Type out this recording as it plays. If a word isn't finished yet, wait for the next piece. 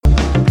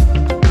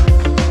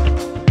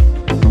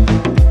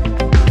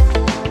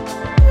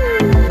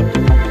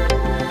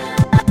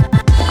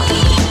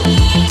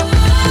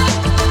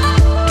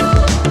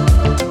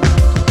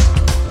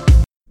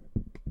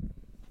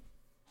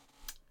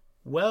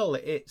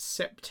it's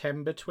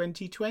September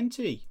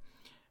 2020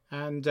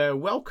 and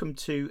welcome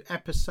to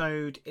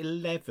episode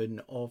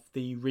 11 of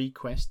the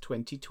Request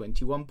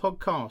 2021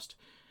 podcast.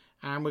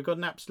 And we've got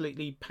an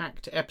absolutely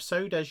packed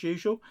episode as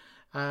usual.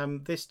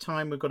 This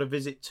time we've got a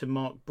visit to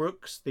Mark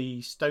Brooks,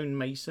 the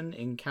stonemason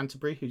in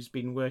Canterbury, who's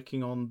been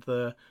working on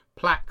the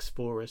plaques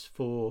for us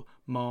for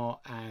Mar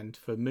and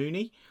for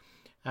Mooney.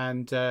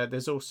 And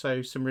there's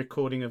also some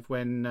recording of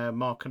when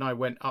Mark and I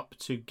went up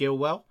to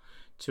Gilwell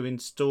to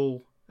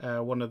install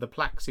one of the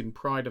plaques in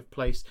Pride of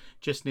Place,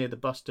 just near the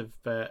bust of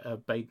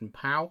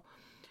Baden-Powell.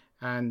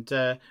 And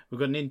we've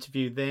got an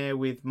interview there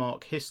with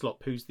Mark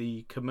Hislop, who's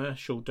the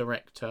commercial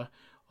director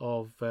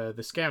of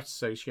the Scouts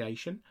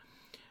Association.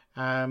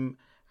 And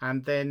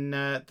then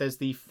there's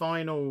the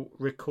final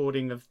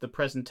recording of the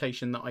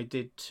presentation that I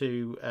did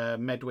to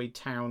Medway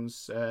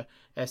Town's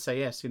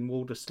SAS in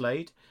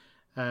Walderslade.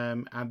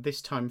 And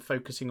this time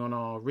focusing on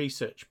our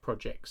research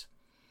projects.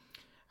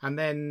 And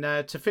then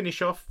to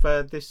finish off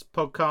this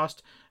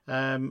podcast,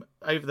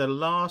 over the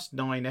last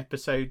 9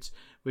 episodes,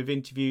 we've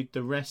interviewed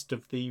the rest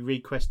of the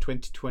Request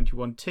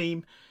 2021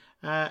 team,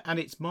 and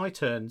it's my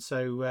turn.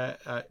 So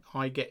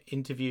I get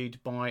interviewed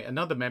by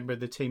another member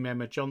of the team,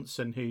 Emma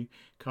Johnson, who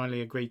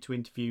kindly agreed to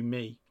interview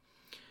me.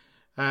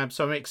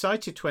 So I'm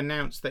excited to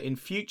announce that in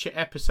future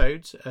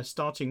episodes,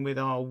 starting with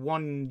our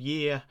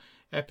 1-year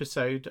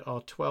episode,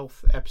 our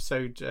 12th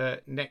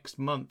episode next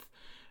month,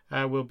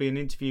 will be an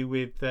interview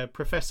with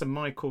Professor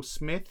Michael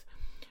Smith,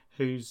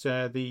 who's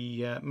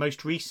the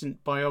most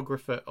recent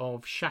biographer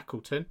of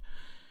Shackleton.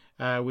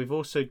 We've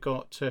also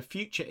got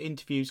future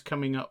interviews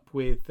coming up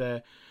with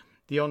the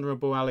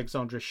Honourable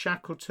Alexandra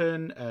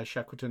Shackleton,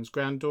 Shackleton's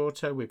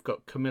granddaughter. We've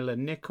got Camilla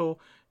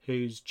Nicol,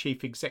 who's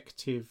Chief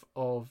Executive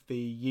of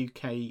the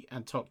UK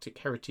Antarctic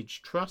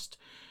Heritage Trust.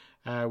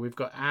 We've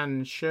got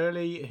Anne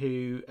Shirley,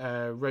 who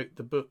wrote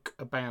the book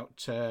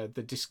about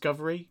the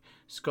Discovery,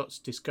 Scott's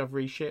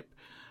Discovery ship.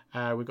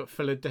 We've got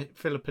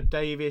Philippa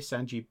Davis,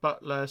 Angie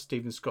Butler,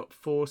 Stephen Scott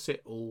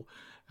Fawcett, all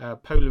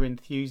polar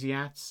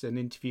enthusiasts, and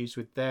interviews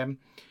with them.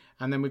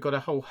 And then we've got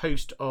a whole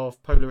host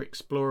of polar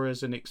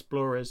explorers and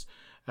explorers.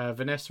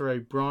 Vanessa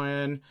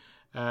O'Brien,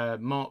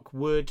 Mark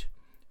Wood,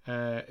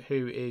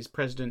 who is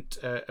president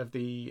of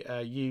the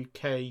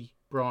UK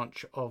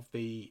branch of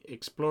the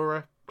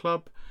Explorer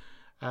Club.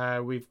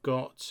 We've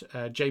got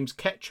James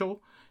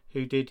Ketchell,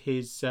 who did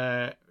his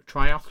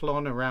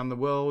triathlon around the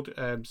world,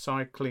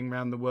 cycling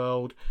around the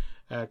world,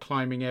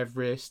 climbing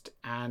Everest,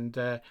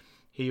 and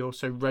he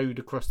also rode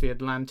across the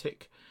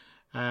Atlantic.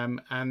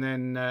 And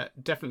then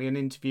definitely an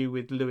interview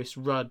with Lewis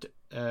Rudd,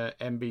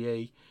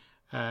 MBE,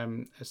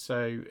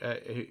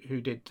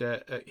 who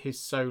did his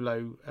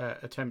solo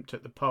attempt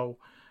at the pole,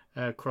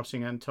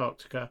 crossing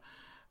Antarctica.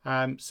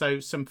 So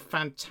some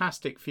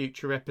fantastic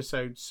future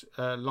episodes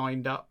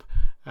lined up.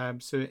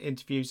 So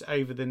interviews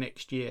over the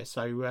next year.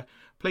 So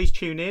please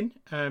tune in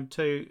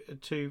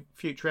to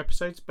future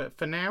episodes. But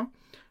for now,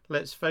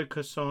 let's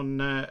focus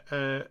on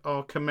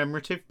our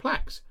commemorative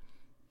plaques.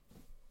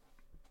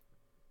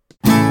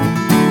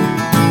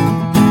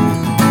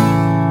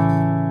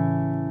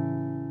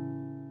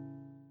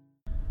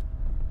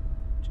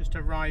 Just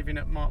arriving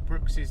at Mark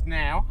Brooks's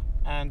now,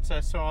 and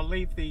so I'll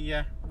leave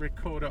the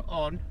recorder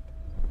on,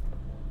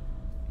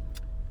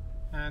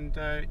 and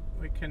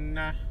we can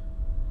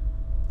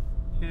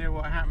hear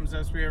what happens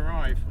as we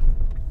arrive.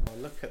 Oh,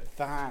 look at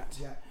that.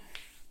 Yeah.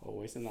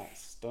 Oh, isn't that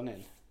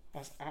stunning?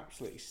 That's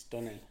absolutely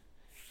stunning.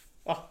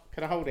 Oh,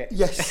 can I hold it?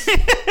 Yes.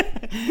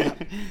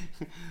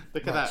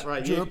 Look at that.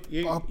 Right, you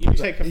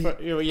take a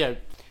photo. Yeah.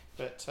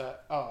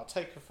 But I'll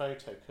take a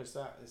photo because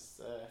that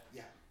is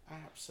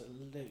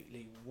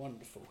absolutely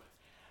wonderful.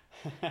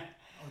 Oh,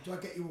 do I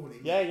get you all in?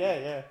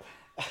 Yeah.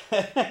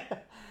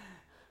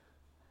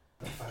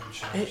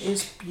 It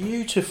is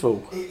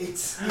beautiful.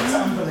 It's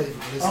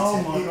unbelievable, isn't it?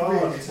 Oh my God.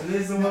 Really is. And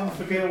there's the one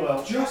for Gilwell.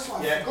 I've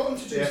forgotten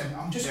to do something.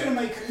 I'm just going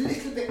to make a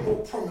little bit more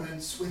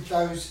prominence with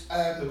those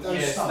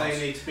yes, stars.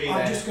 they need to be I'm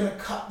there. just going to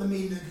cut them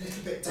in a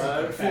little bit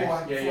deeper before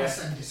I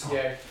send this on.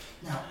 Yeah.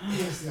 Now,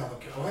 here's the other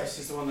girl. This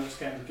is the one that's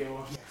going to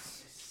Gilwell.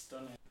 Yes. It's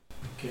stunning.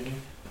 Okay.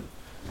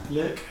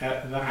 Look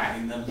at that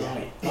in the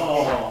light.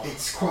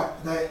 It's quite...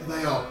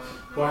 They are...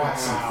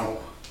 Wow.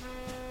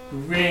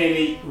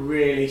 Really,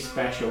 really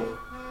special.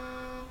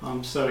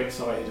 I'm so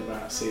excited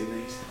about seeing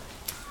these.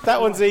 That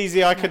one's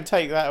easy. I can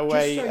take that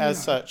away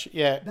such.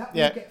 Yeah. That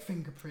will get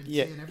fingerprints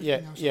and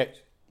everything else. Yeah.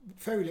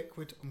 Fairy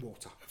liquid and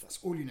water. That's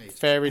all you need.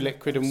 Fairy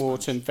liquid and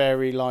water and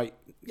very light.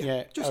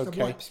 Yeah. Just a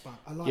light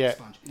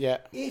sponge. Yeah.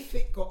 If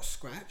it got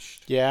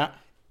scratched. Yeah.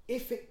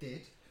 If it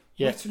did.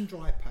 Wet and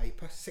dry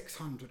paper,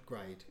 600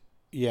 grade.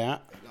 Yeah.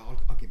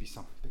 I'll give you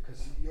some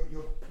because you're.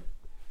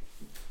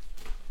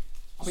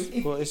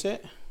 What is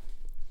it?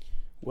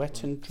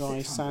 Wet and dry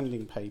 600.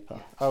 Sanding paper.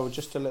 Yeah. Oh,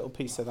 just a little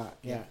piece of that.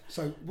 Yeah.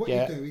 So what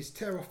you do is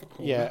tear off a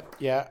corner.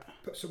 Yeah.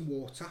 Put some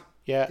water.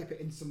 Yeah. Dip it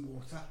in some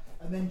water,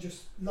 and then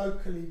just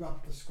locally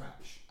rub the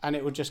scratch. And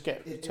it will just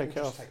take it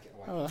off. Take it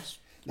away. Oh, that's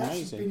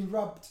amazing. That's been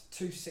rubbed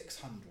to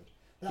 600.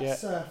 That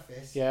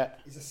surface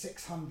is a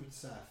 600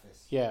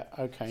 surface. Yeah,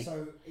 okay.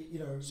 So,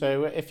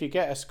 So if you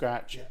get a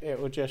scratch, it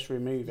will just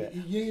remove it.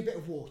 You need a bit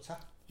of water.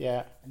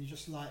 Yeah. And you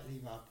just lightly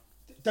rub.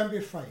 Don't be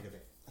afraid of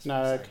it.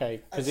 No,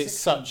 okay. Because it's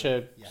such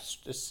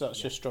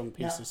a strong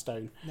piece of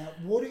stone. Now,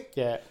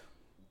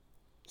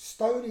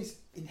 stone is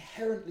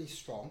inherently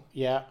strong.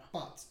 Yeah.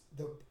 But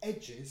the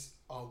edges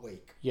are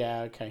weak.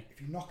 Yeah, okay.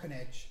 If you knock an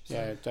edge.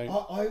 So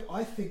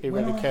I think be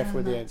when really I careful hand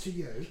with the that edge. to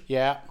you,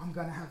 I'm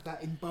going to have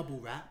that in bubble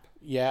wrap.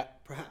 Yeah.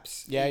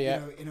 Perhaps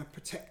in a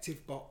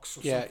protective box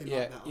or something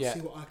like that. I'll see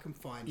what I can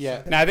find.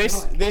 Yeah. So now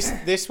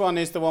this one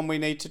is the one we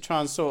need to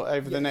try and sort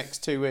over the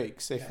next 2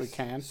 weeks if we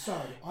can. So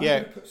I'm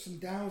going to put some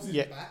dowels in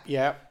the back.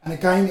 Yeah. And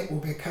again, it will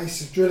be a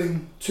case of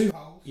drilling 2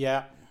 holes.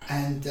 Yeah.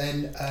 And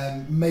then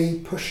me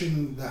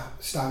pushing the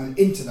stone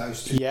into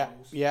those 2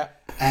 holes. Yeah.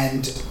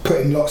 And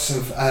putting lots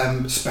of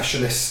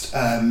specialist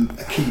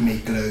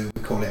Akimi glue,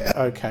 we call it.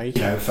 Okay.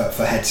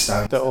 For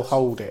headstones. That'll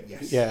hold it.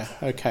 Yes, yeah.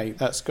 exactly. Okay.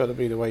 That's got to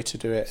be the way to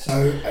do it.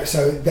 So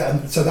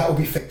that will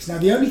be fixed. Now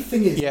the only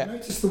thing is, I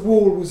noticed the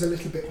wall was a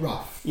little bit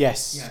rough.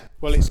 Yes. Yeah.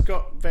 Well, it's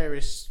got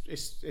various.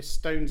 It's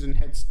stones and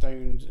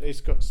headstones. It's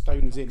got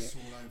stones in it.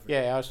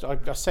 Yeah.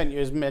 I sent you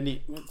as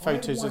many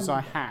photos as I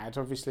had.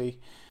 Obviously.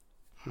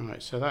 All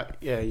right. So that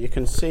you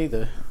can see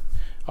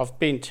I've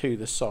been to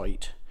the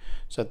site.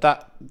 So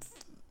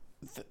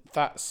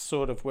that's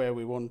sort of where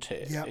we want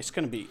it. Yep. It's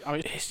going to be.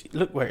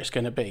 Look where it's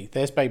going to be.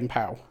 There's Baden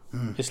Powell.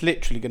 It's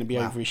literally going to be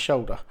over his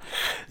shoulder.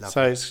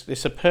 Lovely. So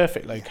it's a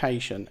perfect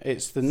location.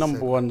 It's the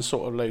number one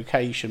sort of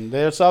location.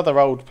 There's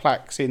other old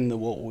plaques in the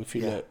wall if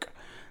you look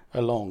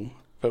along,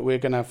 but we're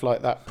going to have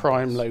like that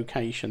prime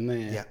location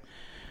there.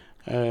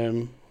 Yeah.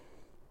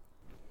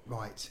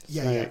 Right.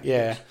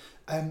 Yeah.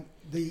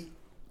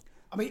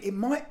 It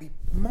might be.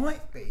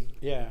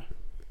 Yeah.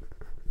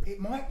 It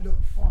might look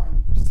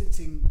fine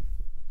sitting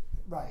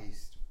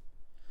raised.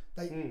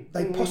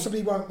 They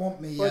possibly won't want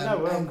me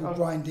angle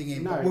grinding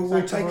in, but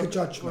we'll take a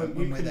judgment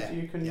when we're there.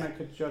 You can make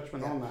a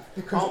judgment on that.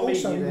 Because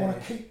also we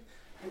want to keep,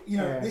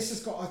 this has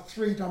got a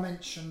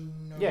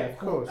 3-dimensional. Yeah, of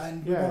course.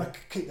 And we want to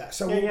keep that.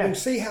 So we'll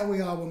see how we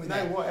are when we're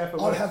there.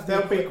 Whatever.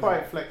 They'll be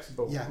quite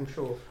flexible, I'm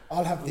sure.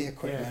 I'll have the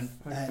equipment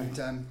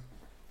and...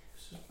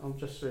 I'm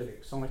just really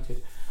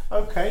excited.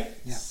 Okay,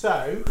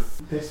 so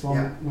this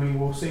one we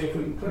will see if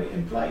we can put it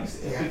in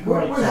place.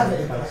 We'll have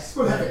it in place.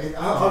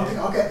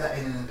 I'll get that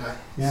in a day.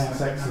 Yeah, that's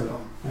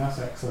excellent. That's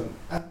excellent.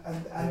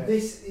 And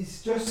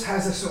this just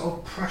has a sort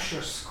of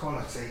precious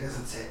quality,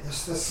 doesn't it?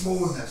 Just the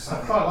smallness.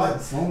 I quite like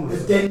the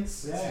smallness. The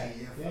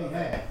density.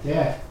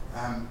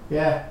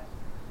 Yeah.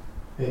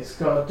 It's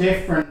got a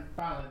different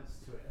balance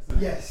to it,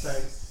 hasn't it? Yes. So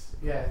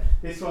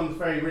this one's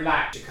very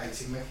relaxed.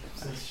 Educating me.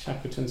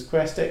 Shackleton's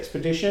Quest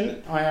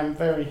Expedition. I am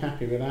very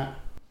happy with that.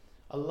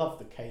 I love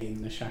the K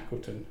in the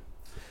Shackleton.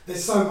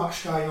 There's so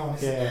much going on,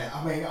 isn't there?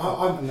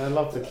 And I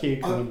love the queue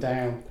coming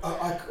down.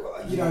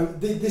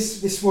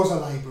 This was a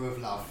labour of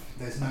love.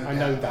 There's no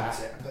doubt about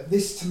it. But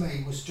this to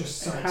me was just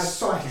so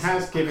exciting. It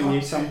has given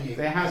you something. It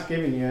has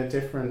given you a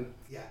different.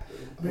 Yeah.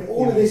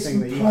 All of this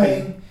and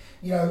playing.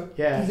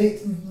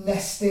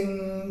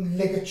 Nesting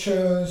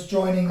ligatures,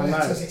 joining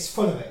letters. It's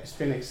full of it. It's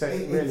been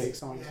really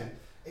exciting.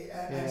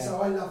 And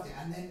so I loved it.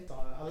 And then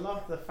I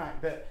love the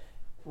fact that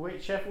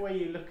whichever way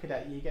you look at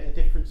it, you get a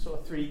different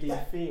sort of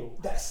 3D feel.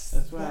 That's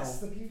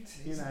the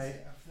beauty, isn't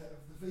it, of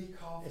the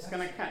V-carve. It's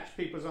going to catch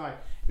people's eye.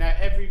 Now,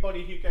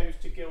 everybody who goes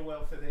to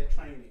Gilwell for their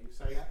training,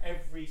 so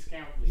every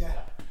scout leader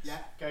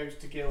goes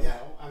to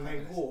Gilwell and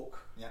they walk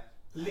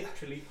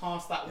literally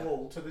past that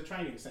wall to the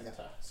training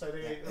centre. So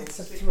it's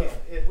a thrill.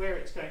 Where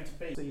it's going to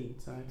be.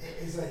 So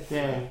it is a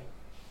thrill.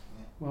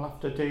 We'll have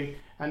to do,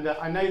 and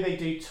I know they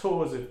do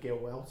tours of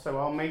Gilwell, so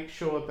I'll make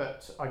sure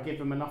that I give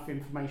them enough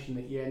information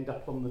that you end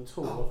up on the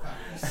tour.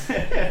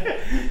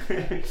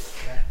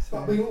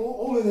 But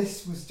all of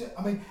this was just,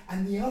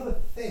 and the other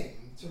thing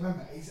to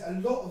remember is a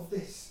lot of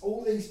this,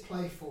 all these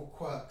playful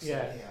quirks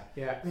in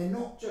here, they're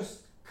not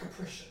just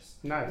capricious.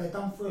 No, they're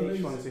done for a reason.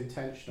 Each one's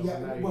intentional. I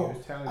know you were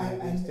telling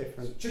me these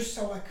different. Just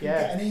so I could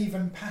get an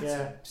even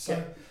pattern.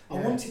 So I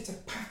wanted to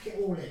pack it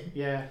all in.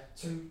 Yeah.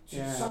 To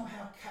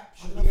somehow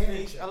capture the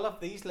energy. I love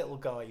these little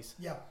guys.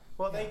 Yeah.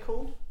 What are they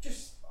called?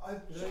 There's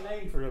a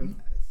name for them.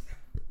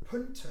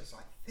 Punters,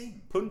 I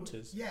think.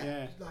 Punters.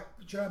 Yeah. Like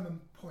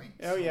German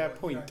points. Oh yeah,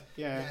 point.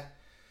 Yeah.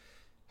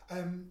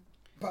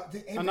 But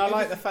and I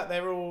like the fact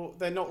they're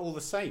not all the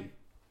same.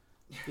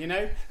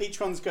 Each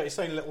one's got its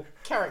own little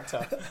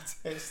character.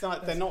 It's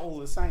like they're not all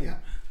the same. Yeah.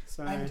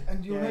 So,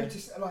 and you'll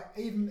notice, like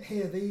even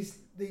here, these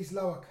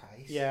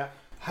lowercase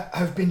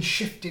have been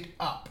shifted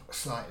up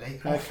slightly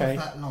off of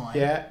that line.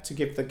 Yeah, to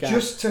give the gap.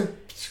 Just to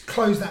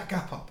close that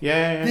gap up.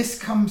 Yeah. This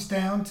comes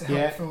down to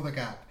help fill the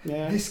gap.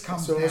 Yeah. This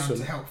comes down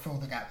to help fill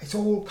the gap. It's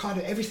all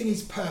everything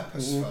is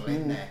purposeful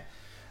in there.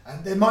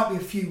 And there might be a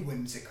few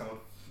whimsical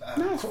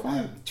traits.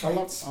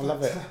 I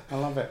love it. I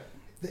love it.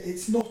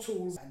 It's not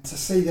all to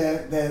see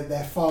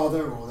their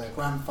father or their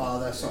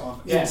grandfather sort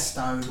of in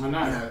stone,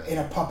 in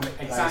a public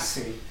place.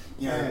 Exactly.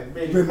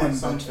 Really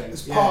remembered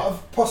as part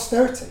of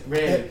posterity.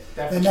 Really,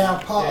 they're now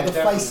part of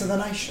the face of the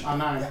nation. I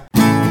know.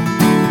 Yeah.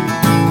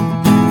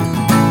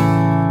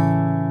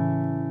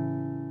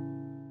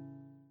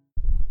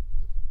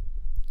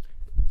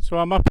 So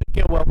I'm up at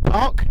Gilwell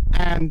Park,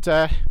 and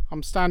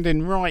I'm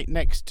standing right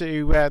next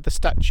to the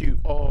statue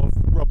of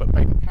Robert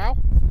Baden-Powell,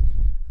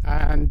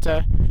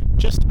 and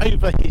just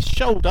over his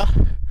shoulder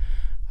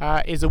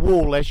is a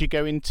wall as you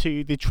go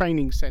into the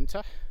training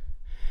centre,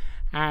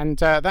 and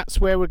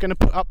that's where we're going to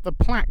put up the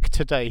plaque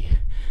today.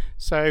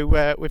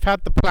 So we've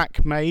had the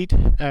plaque made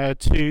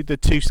to the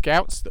two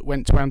scouts that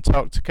went to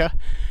Antarctica,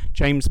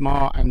 James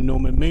Marr and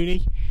Norman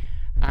Mooney.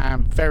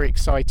 I'm very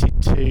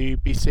excited to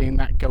be seeing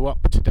that go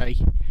up today.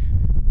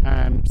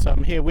 So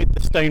I'm here with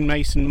the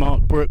stonemason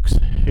Mark Brooks,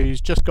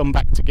 who's just gone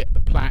back to get the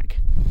plaque,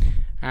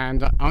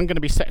 and I'm going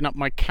to be setting up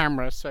my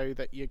camera so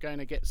that you're going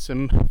to get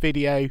some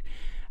video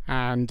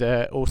and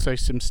also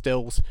some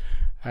stills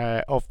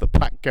of the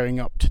plaque going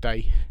up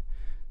today.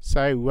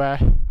 So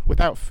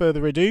without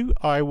further ado,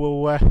 I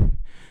will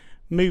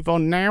move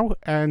on now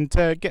and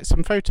get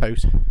some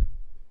photos.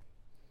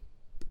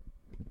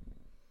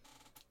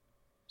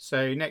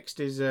 So next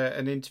is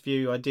an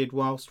interview I did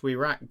whilst we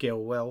were at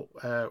Gilwell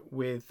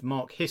with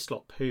Mark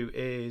Hislop, who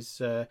is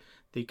the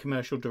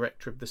Commercial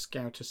Director of the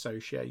Scout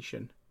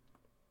Association.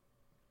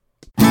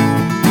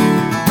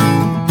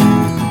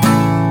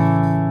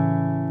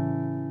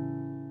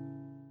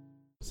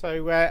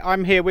 So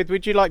I'm here with,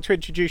 would you like to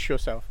introduce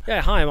yourself?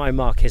 Yeah, hi, I'm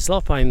Mark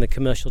Hislop. I'm the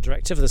Commercial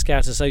Director for the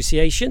Scout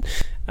Association,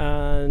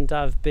 and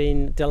I've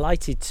been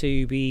delighted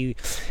to be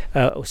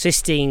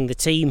assisting the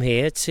team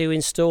here to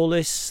install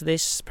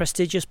this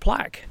prestigious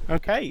plaque.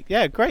 Okay,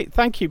 yeah, great.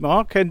 Thank you,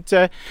 Mark. And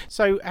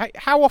so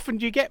how often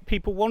do you get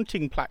people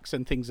wanting plaques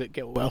and things at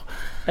Gilwell?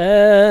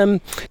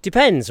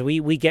 Depends.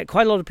 We get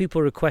quite a lot of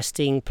people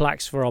requesting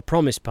plaques for our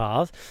Promise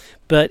Path,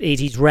 but it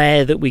is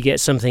rare that we get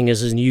something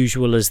as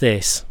unusual as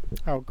this.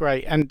 Oh,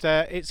 great. And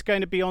it's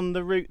going to be on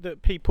the route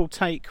that people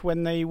take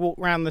when they walk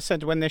round the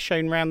centre, when they're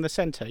shown round the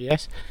centre,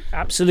 yes?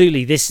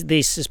 Absolutely.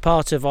 This is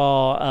part of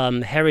our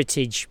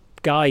heritage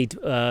guide.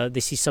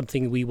 This is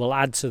something we will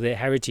add to the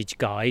heritage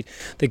guide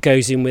that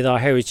goes in with our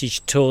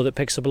heritage tour that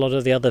picks up a lot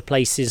of the other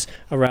places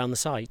around the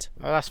site.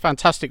 Well, that's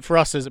fantastic for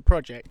us as a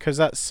project, because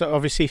that's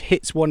obviously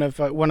hits one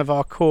of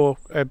our core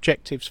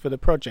objectives for the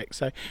project,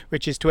 so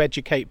which is to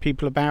educate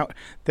people about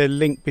the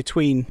link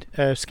between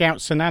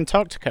Scouts and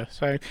Antarctica.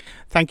 So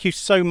thank you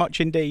so much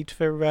indeed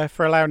for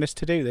allowing us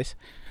to do this.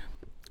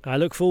 I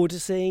look forward to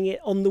seeing it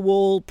on the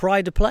wall,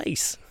 pride of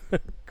place.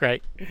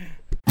 Great.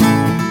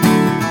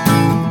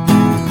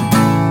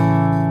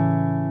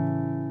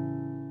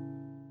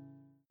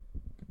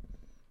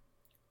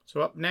 So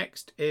up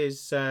next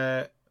is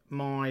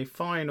my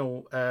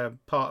final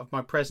part of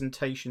my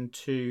presentation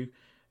to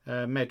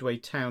Medway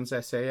Towns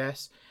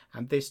SAS,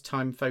 and this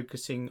time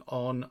focusing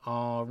on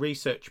our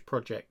research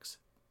projects.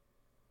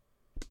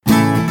 10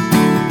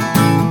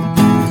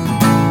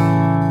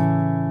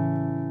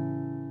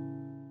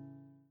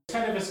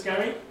 of us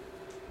going.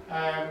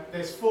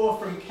 There's 4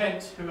 from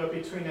Kent who are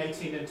between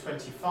 18 and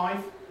 25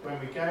 when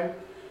we go.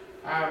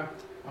 I'm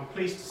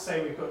pleased to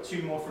say we've got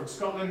 2 more from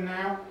Scotland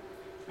now,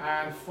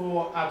 and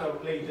 4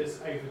 adult leaders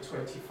over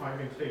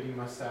 25, including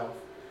myself.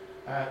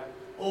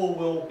 All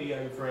will be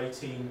over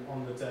 18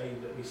 on the day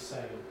that we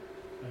sail.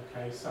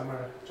 Okay, some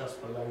are just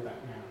below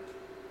that now.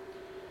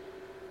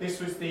 This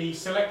was the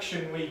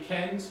selection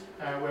weekend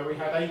where we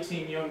had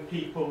 18 young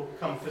people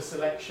come for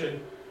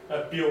selection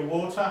at Buell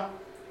Water.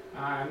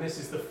 And this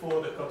is the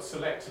 4 that got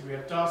selected. We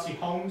have Darcy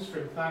Holmes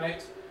from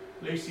Thanet,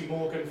 Lucy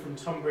Morgan from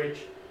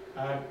Tunbridge,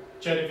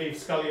 Genevieve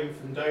Scullion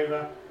from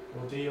Dover,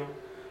 or Deal,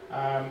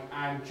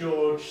 and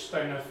George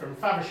Stoner from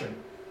Faversham.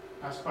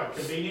 That's quite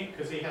convenient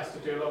because he has to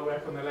do a lot of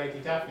work on the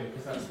Lady Daphne,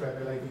 because that's where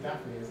the Lady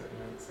Daphne is at the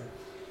moment. So.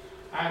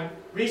 And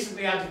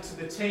recently added to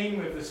the team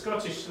with the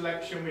Scottish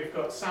selection, we've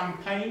got Sam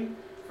Payne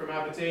from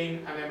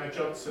Aberdeen and Emma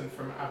Johnson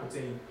from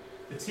Aberdeen.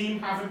 The team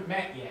haven't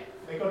met yet.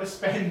 They've got to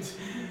spend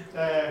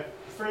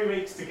 3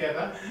 weeks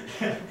together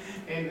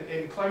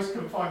in close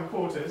confined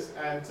quarters,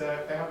 and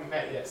they haven't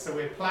met yet. So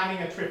we're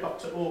planning a trip up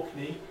to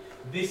Orkney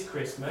this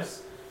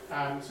Christmas.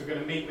 So we're going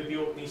to meet with the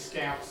Orkney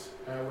Scouts,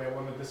 where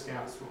one of the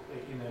scouts,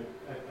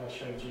 I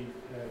showed you,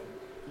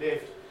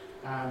 lived.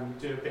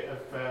 Do a bit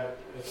of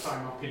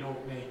time up in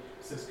Orkney.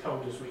 It's as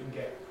cold as we can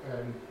get,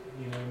 in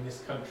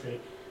this country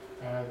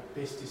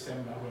this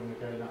December when we're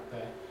going up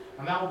there.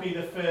 And that will be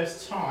the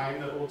first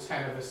time that all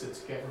 10 of us are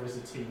together as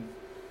a team.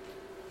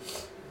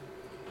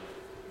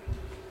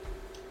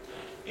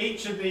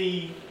 Each of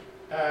the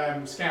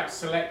scouts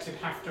selected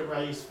have to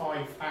raise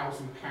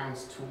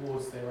 £5,000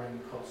 towards their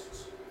own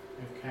costs.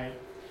 Okay,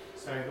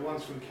 so the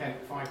ones from Kent,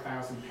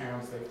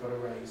 £5,000 they've got to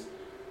raise.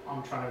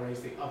 I'm trying to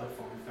raise the other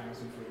 £5,000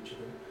 for each of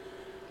them.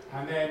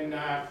 And then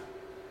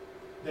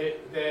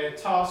their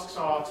tasks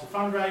are to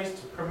fundraise,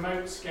 to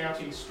promote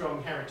Scouting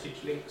Strong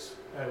heritage links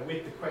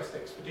with the Quest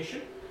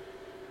expedition.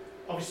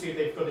 Obviously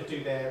they've got to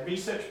do their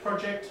research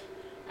project,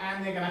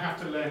 and they're going to have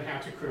to learn how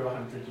to crew a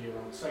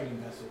 100-year-old sailing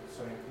vessel,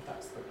 so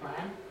that's the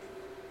plan.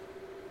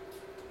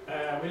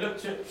 We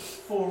looked at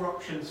 4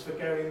 options for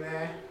going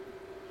there.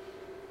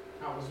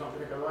 That was not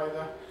going to go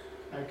either.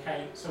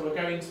 Okay, so we'll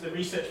go into the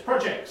research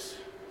projects.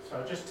 So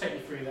I'll just take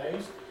you through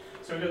those.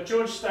 So we've got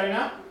George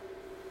Stoner,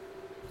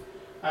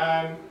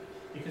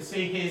 You can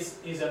see his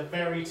is a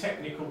very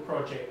technical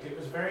project. It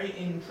was very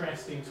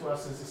interesting to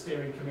us as a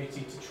steering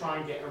committee to try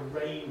and get a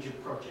range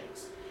of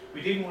projects.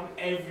 We didn't want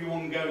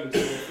everyone going to be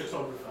a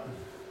photographer.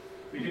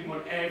 We didn't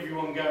want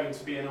everyone going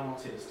to be an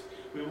artist.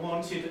 We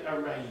wanted a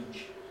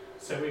range.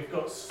 So we've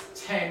got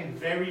 10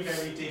 very,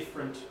 very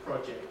different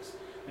projects.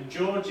 And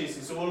George's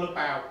is all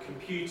about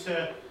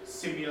computer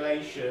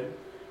simulation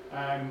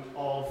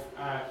of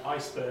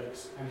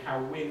icebergs and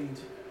how wind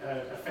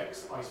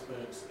affects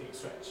icebergs,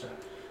 etc.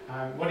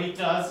 What he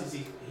does is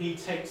he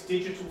takes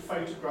digital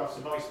photographs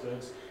of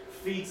icebergs,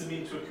 feeds them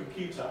into a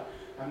computer,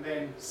 and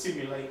then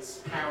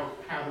simulates how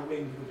the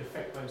wind would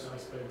affect those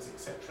icebergs,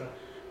 etc.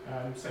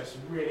 So it's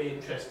really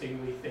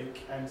interesting, we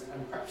think, and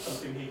perhaps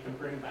something he can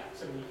bring back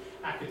to the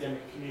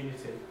academic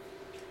community.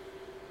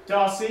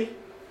 Darcy,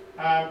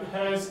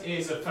 hers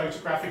is a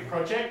photographic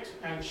project,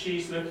 and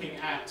she's looking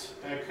at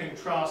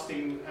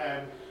contrasting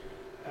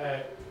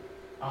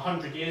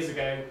 100 years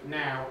ago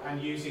now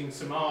and using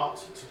some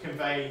art to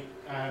convey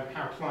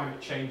how climate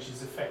change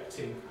is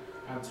affecting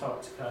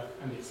Antarctica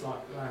and its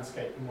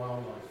landscape and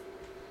wildlife.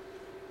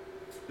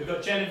 We've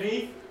got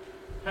Genevieve.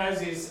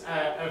 Hers is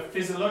a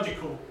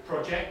physiological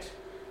project.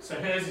 So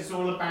hers is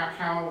all about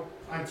how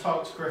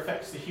Antarctica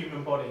affects the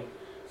human body.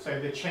 So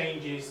the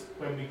changes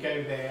when we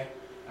go there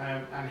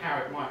and how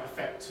it might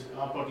affect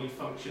our bodily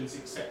functions,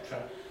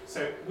 etc.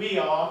 So we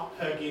are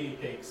her guinea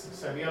pigs.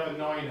 So the other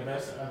 9 of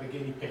us are the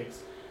guinea pigs.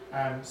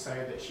 So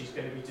that she's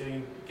going to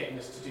be getting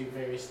us to do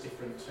various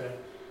different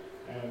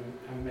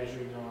and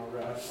measuring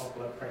our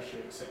blood pressure,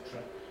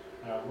 etc.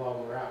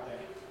 While we're out there.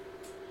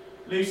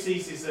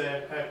 Lucy's is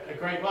a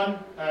great one,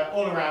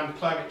 all around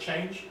climate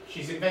change.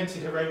 She's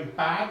invented her own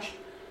badge.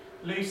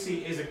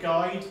 Lucy is a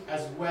guide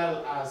as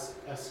well as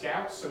a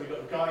scout, so we've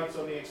got guides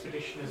on the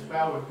expedition as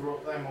well. We've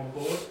brought them on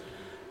board.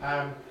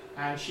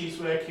 And she's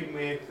working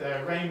with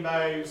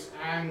rainbows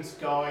and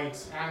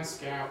guides and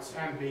scouts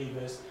and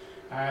beavers.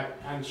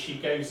 And she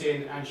goes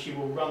in and she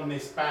will run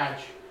this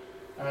badge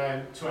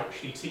to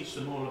actually teach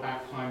them all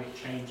about climate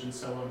change and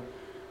so on.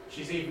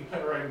 She's even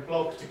put her own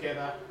blog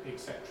together,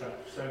 etc.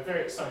 So a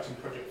very exciting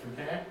project from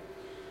here.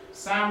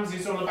 Sam's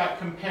is all about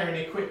comparing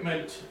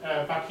equipment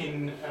back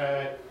in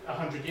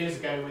 100 years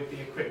ago with the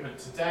equipment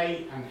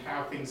today and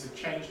how things have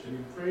changed and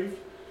improved.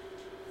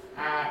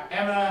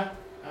 Emma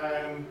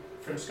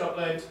from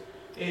Scotland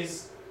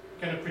is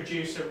going to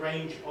produce a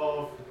range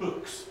of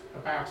books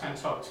about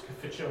Antarctica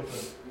for children.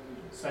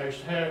 So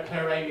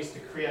her aim is to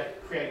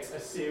create a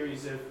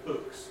series of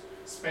books,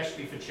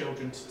 especially for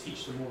children, to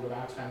teach them all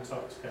about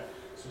Antarctica.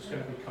 So it's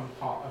going to become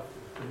part of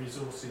the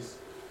resources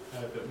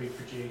that we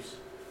produce.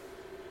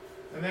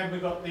 And then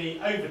we've got the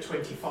over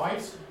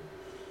 25s.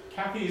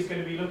 Kathy is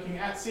going to be looking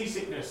at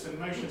seasickness and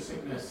motion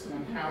sickness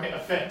and how it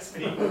affects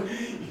people.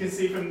 You can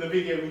see from the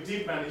video we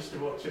did manage to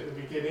watch at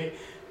the beginning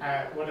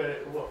what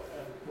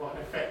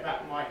an effect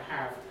that might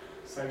have.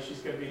 So she's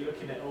going to be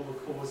looking at all the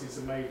causes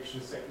of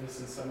motion sickness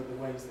and some of the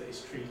ways that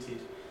it's treated.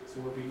 So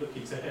we'll be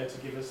looking to her to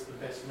give us the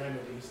best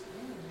remedies.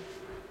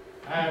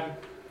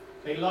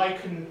 They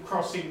liken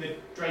crossing the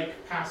Drake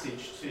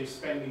Passage to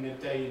spending a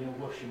day in a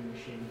washing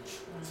machine.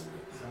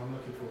 So I'm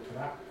looking forward to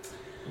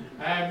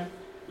that.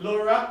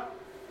 Laura,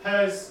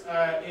 hers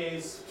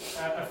is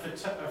a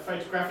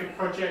photographic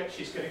project.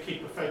 She's going to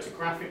keep a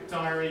photographic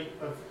diary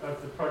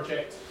of the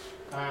project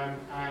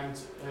and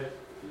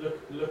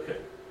look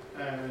at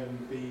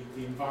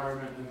the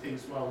environment and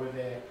things while we're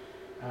there,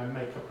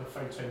 make up a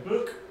photo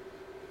book.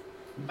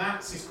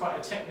 Matt's is quite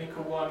a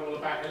technical one, all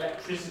about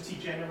electricity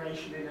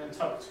generation in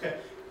Antarctica.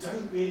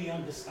 Don't really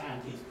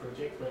understand his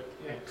project, but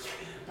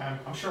yeah,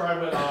 I'm sure I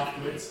will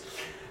afterwards.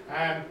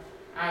 And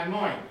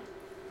mine.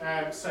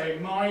 So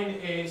mine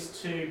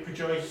is to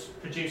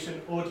produce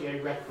an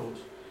audio record.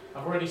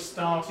 I've already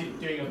started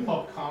doing a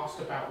podcast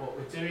about what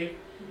we're doing,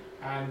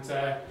 and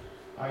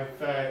I've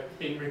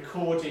been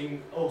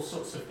recording all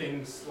sorts of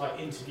things like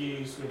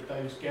interviews with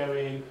those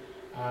going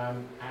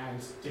and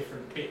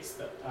different bits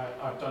that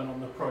I've done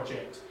on the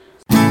project.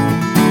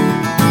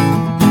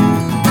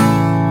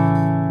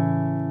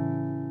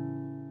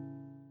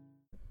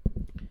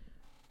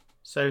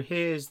 So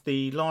here's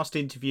the last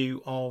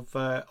interview of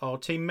our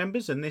team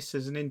members, and this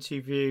is an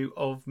interview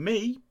of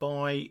me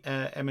by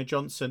Emma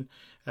Johnson,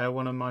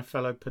 one of my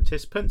fellow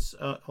participants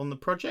on the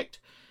project.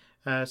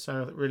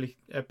 So I really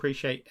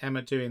appreciate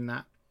Emma doing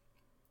that.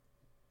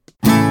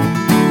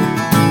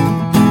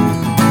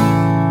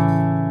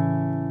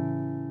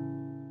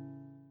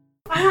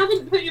 I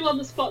haven't put you on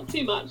the spot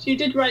too much. You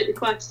did write the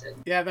question.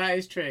 Yeah, that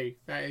is true.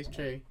 That is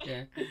true.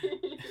 Yeah.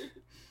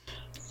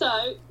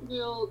 So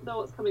you'll know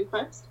what's coming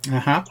first.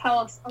 Tell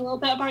us a little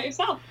bit about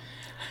yourself.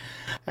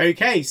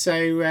 Okay,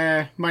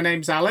 so my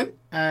name's Alan.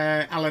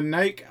 Alan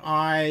Noak.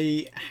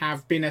 I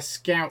have been a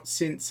scout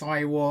since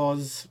I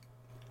was,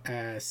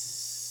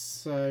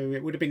 so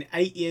it would have been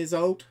 8 years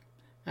old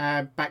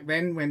back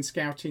then when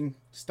scouting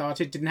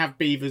started. Didn't have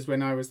beavers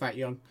when I was that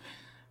young.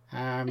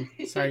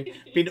 So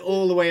been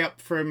all the way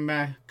up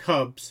from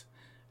cubs,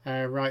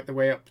 right the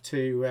way up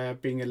to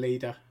being a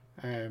leader.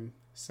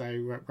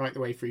 So right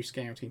the way through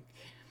scouting.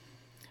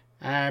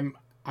 I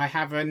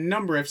have a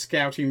number of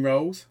scouting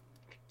roles.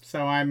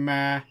 So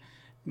I'm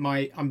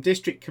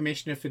district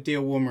commissioner for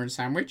Deal, Walmer and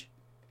Sandwich.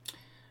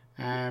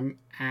 And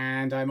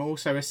I'm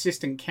also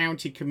assistant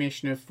county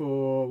commissioner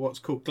for what's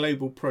called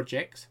Global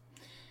Projects.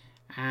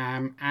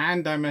 And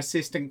I'm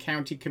assistant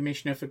county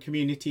commissioner for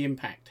Community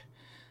Impact.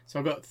 So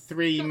I've got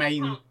three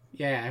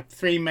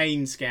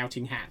main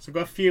scouting hats. I've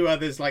got a few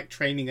others like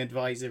training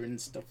advisor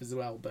and stuff as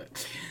well,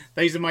 but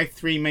those are my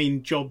three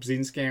main jobs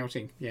in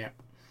scouting. Yeah.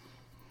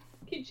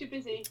 Keeps you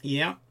busy.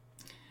 Yeah.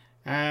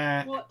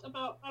 What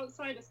about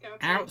outside of scouting?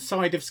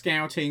 Outside of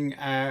scouting,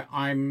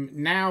 I'm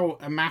now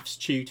a maths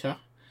tutor.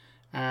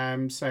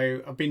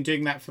 So I've been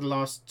doing that for the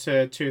last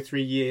 2 or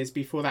 3 years.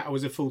 Before that, I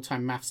was a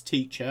full-time maths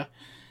teacher.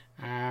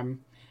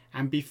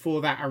 And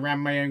before that, I ran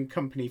my own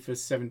company for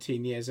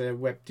 17 years, a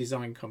web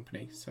design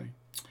company. So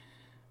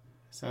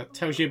that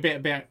tells you a bit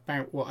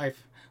about what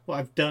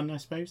I've done, I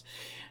suppose.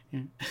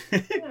 Yeah.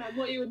 Yeah, and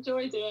what you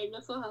enjoy doing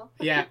as well.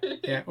 Yeah.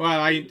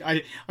 Well,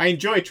 I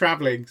enjoy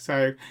travelling,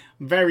 so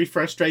I'm very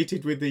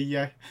frustrated with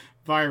the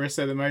virus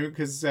at the moment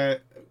because I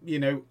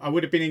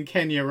would have been in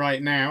Kenya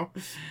right now,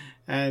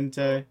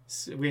 and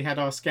we had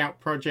our scout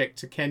project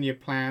to Kenya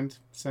planned,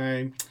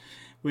 so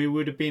we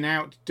would have been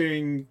out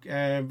doing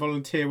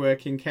volunteer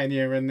work in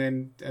Kenya and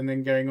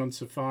then going on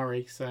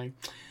safari. So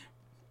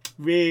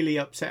really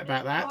upset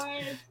about that.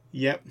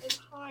 Yep. It's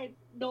hard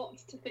not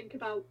to think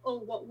about,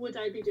 what would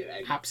I be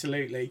doing?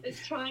 Absolutely.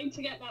 It's trying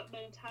to get that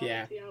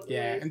mentality out.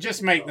 Yeah, and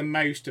just make the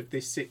most of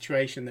this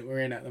situation that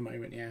we're in at the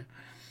moment. Yeah.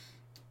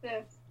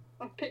 Yes,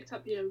 I've picked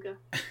up yoga.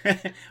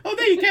 Oh,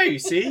 there you go.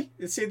 See,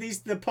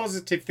 these are the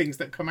positive things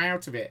that come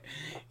out of it.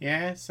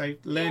 Yeah. So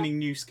learning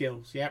new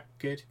skills. Yep.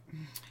 Good.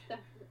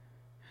 Definitely.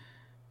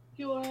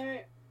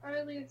 Your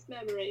earliest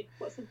memory.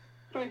 What's the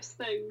first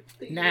thing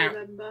that you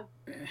remember?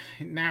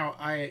 Now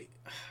I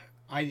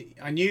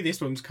knew this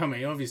one was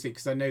coming, obviously,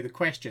 because I know the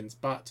questions,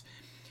 but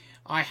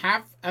I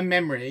have a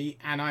memory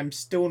and I'm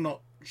still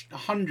not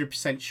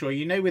 100% sure.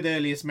 You know, with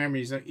earliest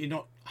memories, you're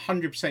not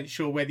 100%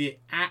 sure whether you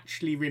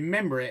actually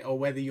remember it or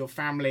whether your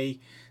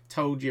family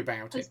told you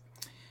about it.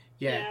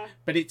 Yeah.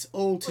 But it's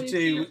all to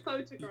do...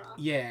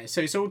 Yeah,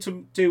 so it's all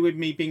to do with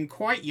me being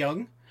quite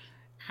young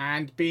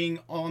and being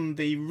on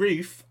the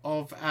roof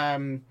of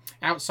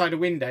outside a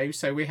window.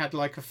 So we had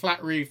like a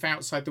flat roof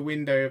outside the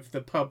window of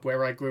the pub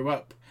where I grew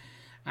up.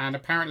 And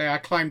apparently I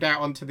climbed out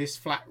onto this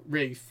flat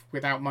roof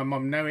without my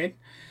mum knowing.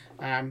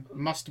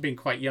 Must have been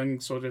quite young,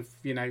 sort of,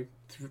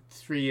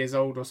 3 years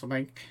old or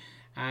something.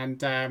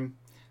 And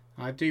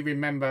I do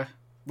remember,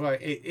 well,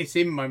 it's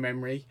in my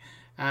memory.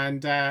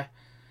 And the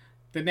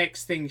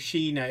next thing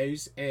she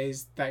knows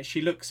is that she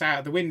looks out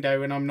of the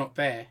window and I'm not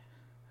there.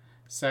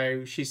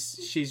 So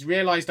she's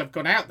realised I've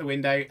gone out the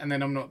window and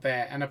then I'm not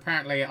there. And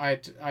apparently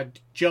I'd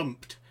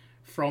jumped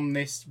from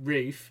this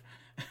roof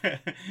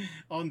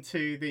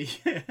onto the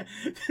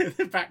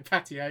the back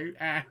patio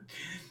and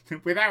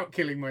without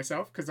killing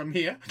myself because I'm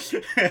here.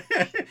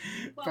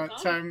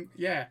 But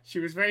yeah, she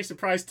was very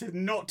surprised to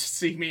not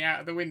see me out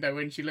of the window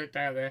when she looked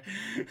out there.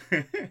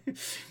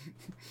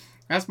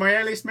 That's my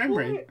earliest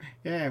memory.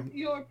 Yeah.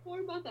 Your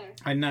poor mother.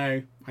 I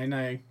know.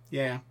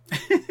 Yeah.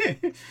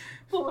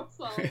 Poor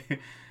soul.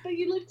 But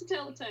you live to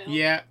tell the tale.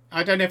 Yeah.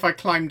 I don't know if I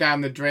climbed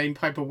down the drain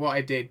pipe or what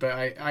I did, but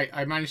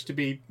I managed to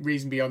be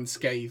reasonably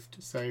unscathed.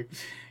 So,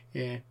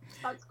 yeah.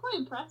 That's quite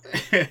impressive.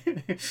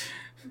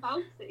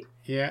 Bouncy.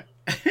 Yeah.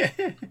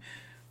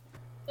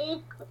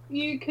 If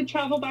you could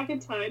travel back in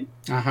time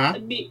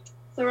and meet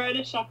Sir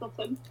Ernest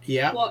Shackleton,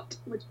 what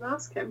would you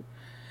ask him?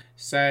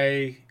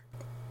 So,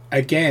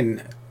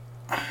 again,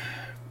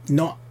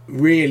 not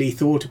really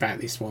thought about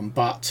this one,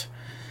 but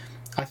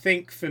I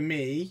think for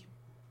me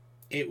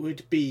it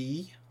would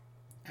be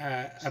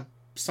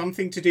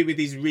something to do with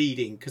his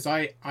reading, because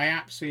I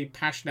absolutely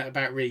passionate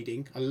about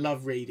reading. I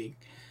love reading.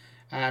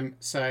 And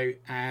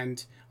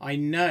I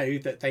know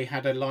that they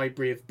had a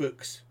library of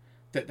books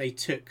that they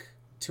took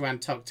to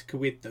Antarctica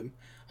with them.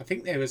 I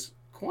think there was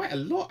quite a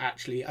lot,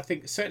 actually. I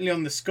think certainly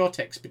on the Scott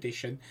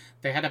expedition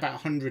they had about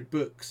 100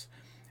 books.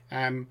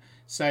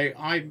 So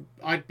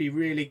I'd be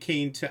really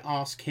keen to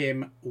ask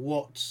him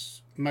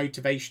what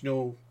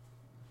motivational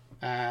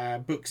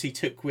books he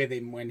took with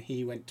him when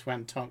he went to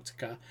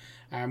Antarctica,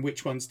 and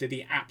which ones did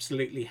he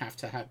absolutely have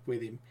to have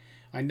with him.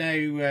 I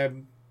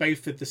know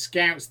both of the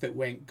scouts that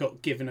went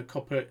got given a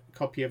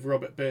copy of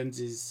Robert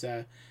Burns's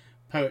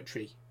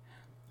poetry,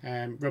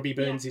 Robbie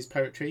Burns's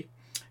poetry.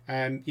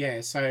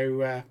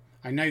 So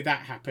I know that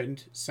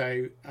happened.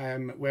 So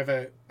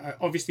whether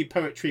obviously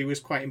poetry was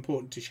quite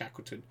important to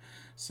Shackleton.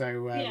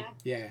 So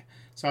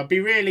so I'd be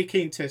really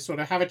keen to sort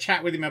of have a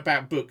chat with him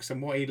about books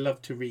and what he'd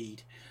love to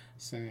read.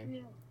 So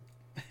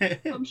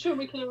I'm sure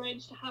we can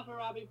arrange to have a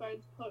Robbie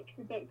Burns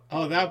poetry book.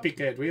 Oh, that'd be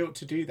good. We ought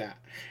to do that.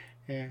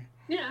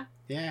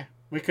 Yeah.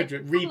 We could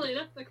read. Funnily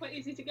enough, they're quite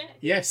easy to get.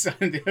 Yes,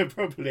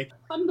 probably.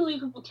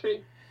 Unbelievable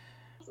truth.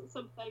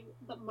 Something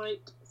that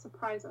might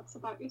surprise us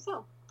about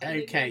yourself.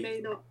 Okay. You may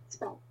not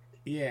expect.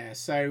 Yeah.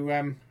 So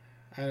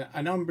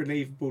an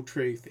unbelievable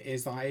truth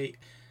is I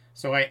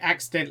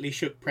accidentally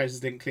shook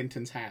President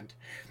Clinton's hand.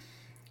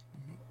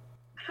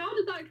 How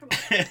did that come up?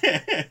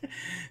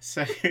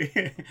 so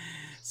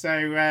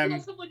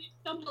Not someone you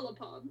stumble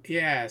upon.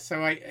 Yeah,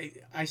 so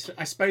I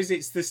suppose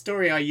it's the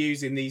story I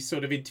use in these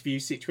sort of interview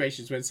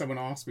situations when someone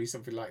asks me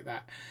something like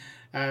that.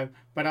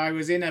 But I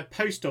was in a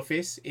post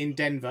office in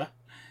Denver,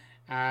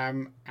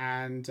 and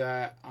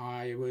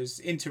I was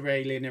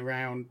interrailing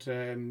around.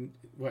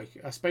 Well,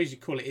 I suppose you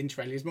call it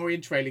interrailing. It's more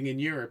interrailing in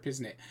Europe,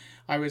 isn't it?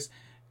 I was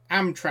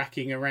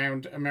Amtrakking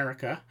around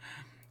America,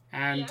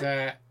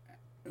 and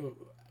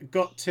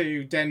got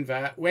to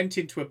Denver, went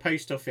into a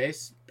post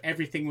office.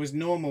 Everything was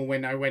normal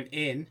when I went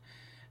in,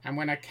 and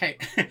when I came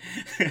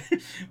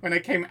when I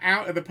came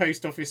out of the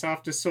post office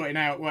after sorting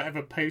out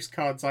whatever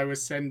postcards I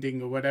was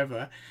sending or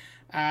whatever,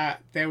 a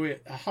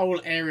whole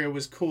area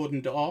was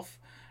cordoned off,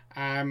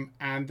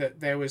 and that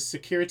there was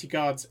security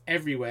guards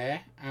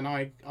everywhere, and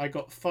I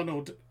got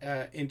funneled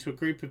into a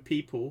group of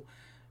people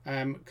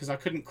because I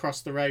couldn't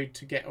cross the road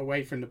to get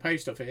away from the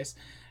post office,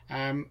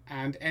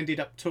 and ended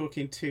up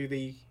talking to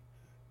the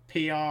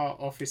PR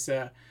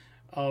officer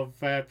of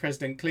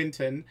President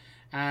Clinton,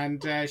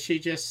 and she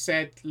just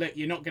said, look,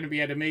 you're not going to be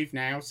able to move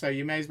now, so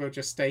you may as well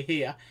just stay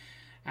here.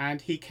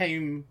 And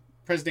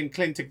President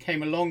Clinton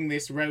came along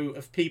this row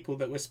of people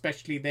that were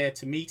specially there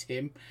to meet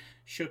him,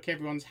 shook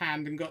everyone's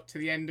hand and got to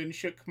the end and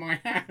shook my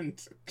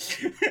hand.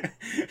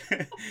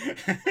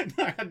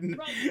 And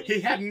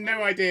he had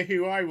no idea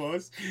who I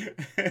was,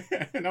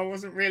 and I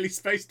wasn't really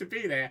supposed to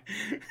be there.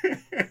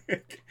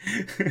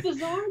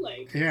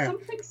 Bizarrely,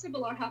 something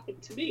similar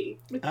happened to me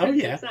with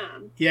Princess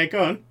Anne. Yeah,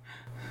 go on.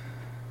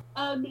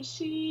 I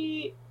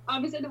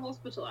was in a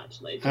hospital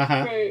actually, just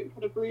for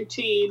kind of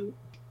routine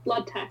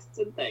blood tests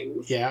and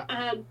things. Yeah.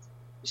 And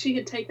she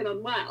had taken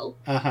unwell.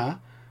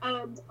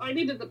 And I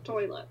needed the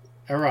toilet.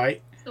 All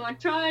right. So I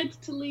tried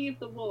to leave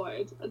the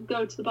ward and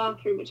go to the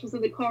bathroom, which was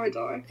in the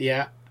corridor.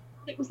 Yeah.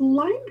 And it was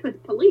lined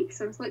with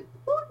police. I was like,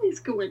 what is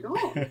going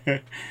on?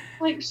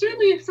 Like,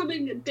 surely if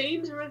something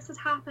dangerous has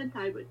happened,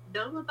 I would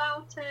know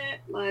about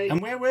it. Like.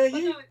 And where were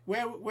you?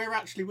 No, where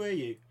actually were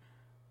you?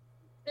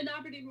 In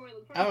Aberdeen Royal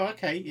Infirmary. Oh,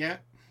 okay, yeah.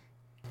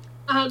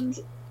 And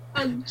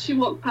she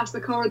walked past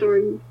the corridor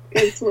and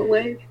gave us a little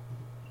wave.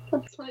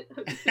 That's like,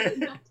 I'm feeling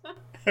better.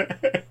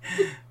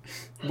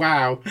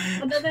 Wow.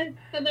 And then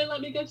they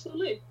let me go to the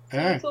loo. So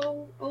it's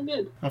all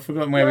good. I've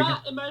forgotten where we're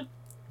at.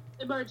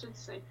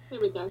 Emergency.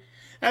 Here we go.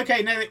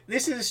 Okay, now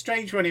this is a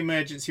strange one,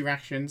 emergency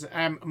rations.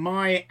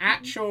 My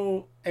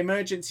actual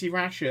emergency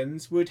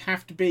rations would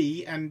have to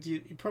be, and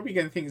you're probably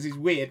going to think this is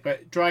weird,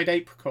 but dried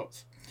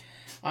apricots.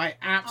 I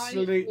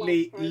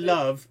absolutely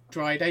love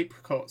dried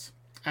apricots.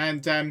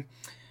 And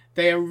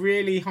they are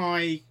really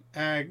high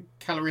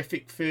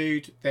calorific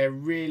food. They're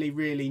really,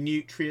 really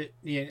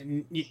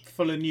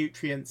full of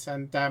nutrients.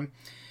 And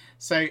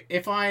so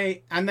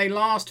and they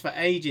last for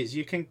ages.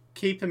 You can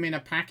keep them in a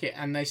packet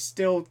and they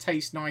still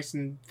taste nice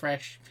and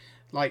fresh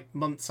like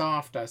months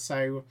after.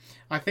 So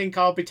I think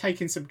I'll be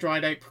taking some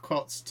dried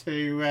apricots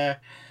to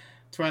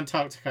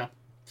Antarctica.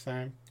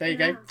 So there you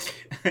go.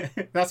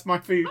 That's my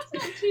food.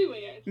 That's not too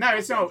weird. No,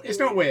 it's not. It's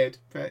not weird,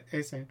 but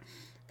it's.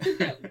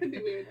 Could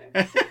be weird.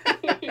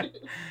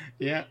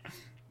 Yeah.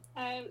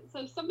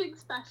 So something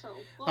special.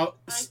 What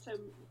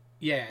item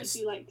would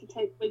you like to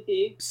take with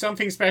you?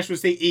 Something special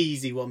is the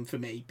easy one for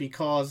me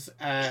because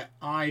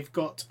I've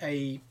got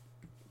a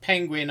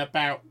penguin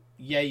about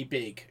yay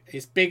big.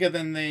 It's bigger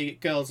than the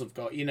girls have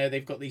got. You know,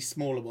 they've got these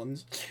smaller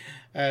ones.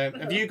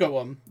 Have you got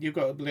one? You've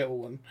got a little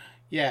one.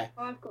 Yeah.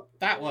 I've got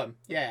that one.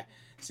 Yeah.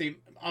 See,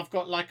 I've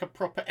got like a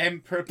proper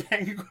emperor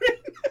penguin.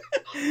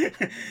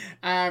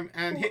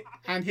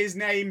 And his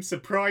name,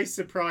 surprise,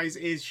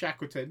 is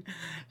Shackleton.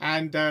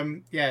 And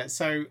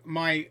so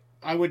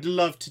I would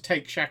love to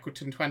take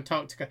Shackleton to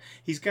Antarctica.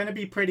 He's going to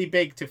be pretty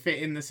big to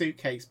fit in the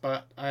suitcase,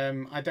 but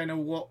I don't know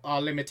what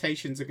our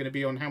limitations are going to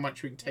be on how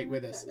much we can take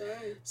with us.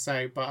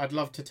 So, but I'd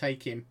love to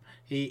take him.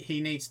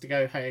 He needs to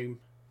go home.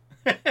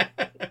 I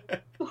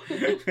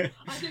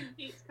think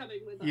Pete's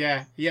coming with us.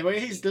 Yeah. Well,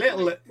 he's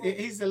little.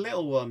 He's the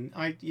little one.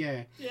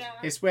 Yeah.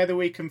 It's whether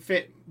we can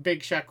fit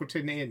Big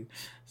Shackleton in.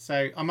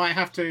 So I might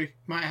have to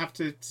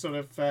sort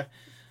of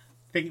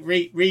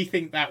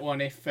rethink that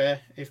one if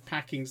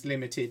packing's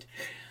limited.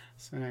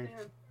 So. Yeah.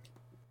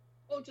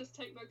 Or just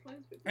take no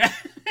clothes with me.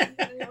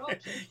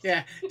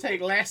 Yeah,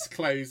 take less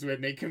clothes with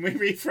me. Can we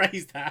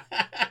rephrase that?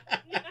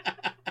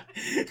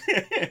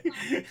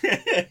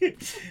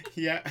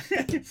 Yeah.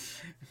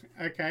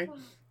 Okay.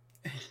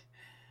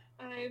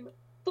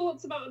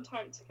 Thoughts about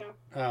Antarctica.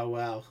 Oh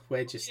well,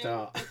 where'd you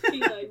start?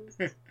 Feelings.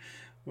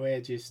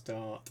 Where'd you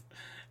start?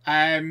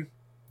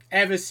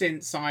 Ever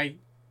since I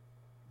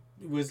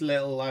was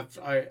little,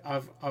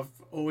 I've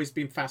always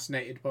been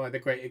fascinated by the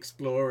great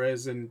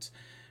explorers and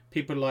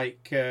people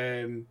like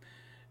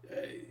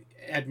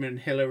Edmund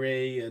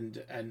Hillary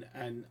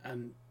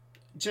and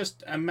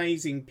just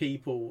amazing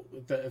people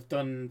that have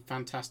done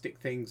fantastic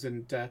things.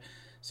 And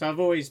so I've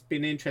always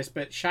been interested.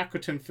 But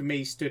Shackleton for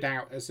me stood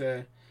out as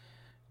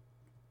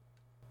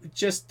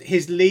just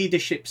his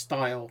leadership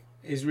style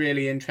is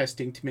really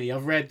interesting to me.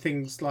 I've read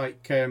things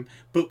like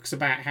books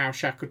about how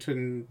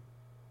Shackleton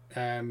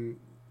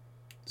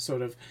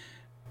sort of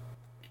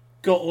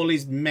got all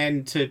his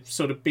men to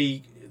sort of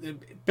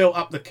built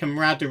up the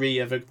camaraderie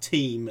of a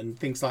team and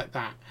things like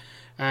that.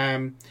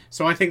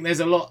 So I think there's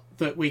a lot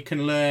that we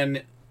can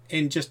learn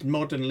in just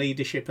modern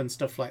leadership and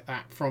stuff like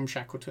that from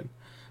Shackleton.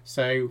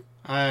 So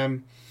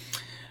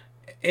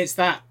it's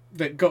that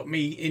got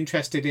me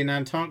interested in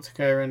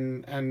Antarctica,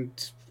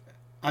 and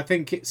I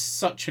think it's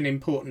such an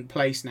important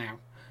place now,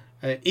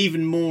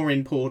 even more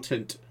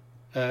important.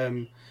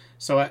 So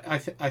I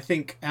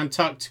think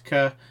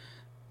Antarctica,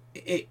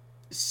 it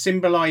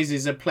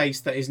symbolises a place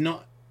that is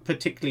not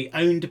particularly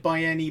owned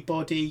by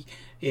anybody.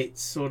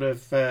 It's sort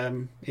of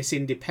it's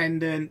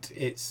independent.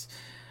 It's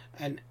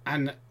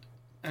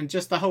and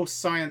just the whole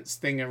science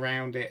thing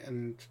around it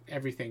and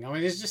everything. I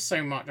mean, there's just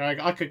so much.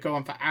 I could go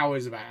on for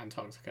hours about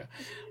Antarctica.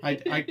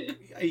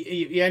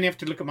 You only have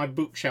to look at my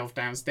bookshelf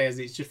downstairs.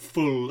 It's just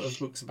full of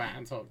books about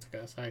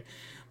Antarctica. So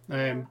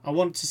I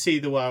want to see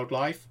the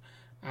wildlife.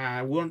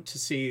 I want to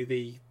see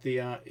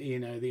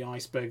the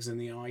icebergs and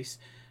the ice.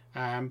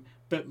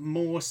 But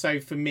more so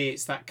for me,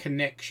 it's that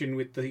connection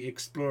with the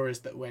explorers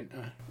that went,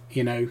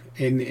 in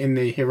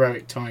the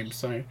heroic times.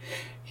 So,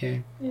 yeah.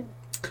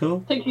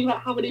 Cool. Thinking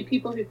about how many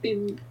people who've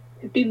been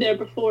there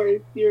before,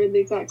 you're in the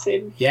exact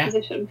same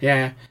position.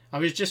 Yeah. I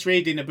was just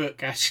reading a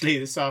book actually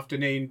this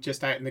afternoon,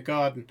 just out in the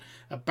garden,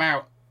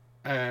 about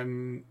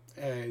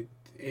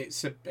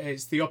it's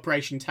the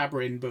Operation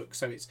Tabarin book.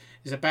 So it's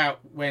about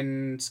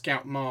when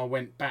Scout Ma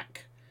went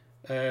back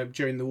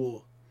during the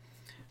war.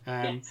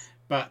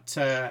 But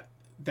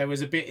there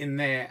was a bit in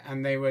there,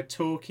 and they were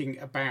talking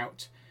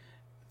about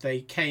they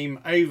came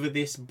over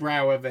this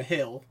brow of a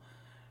hill,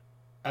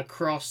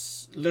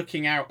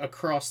 looking out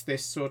across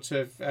this sort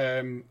of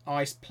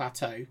ice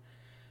plateau,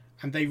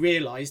 and they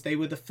realised they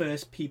were the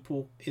first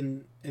people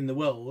in the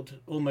world,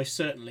 almost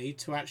certainly,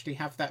 to actually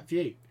have that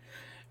view.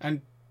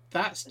 And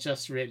that's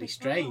just really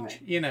strange,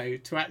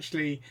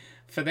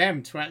 for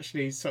them to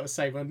actually sort of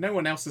say, well, no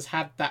one else has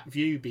had that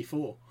view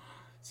before.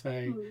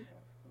 So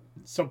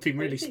something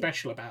really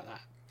special about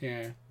that.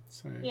 Yeah.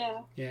 So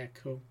yeah,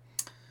 cool.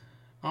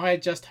 I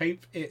just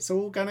hope it's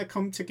all going to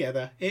come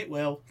together. It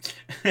will.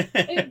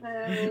 It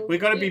will. We've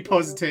got to be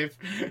positive.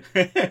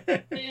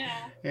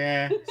 Yeah.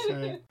 Yeah.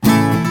 So.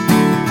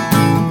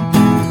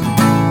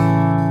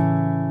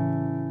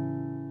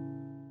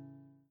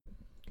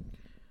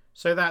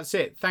 So that's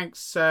it.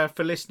 Thanks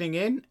for listening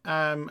in.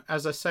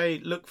 As I say,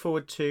 look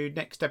forward to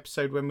next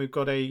episode when we've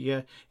got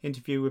a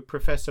interview with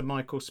Professor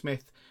Michael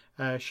Smith,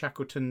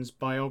 Shackleton's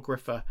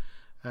biographer.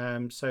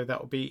 So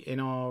that will be in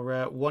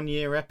our 1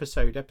 year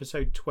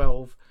episode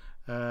 12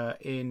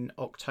 in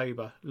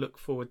October. Look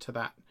forward to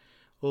that.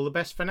 All the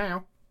best for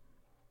now.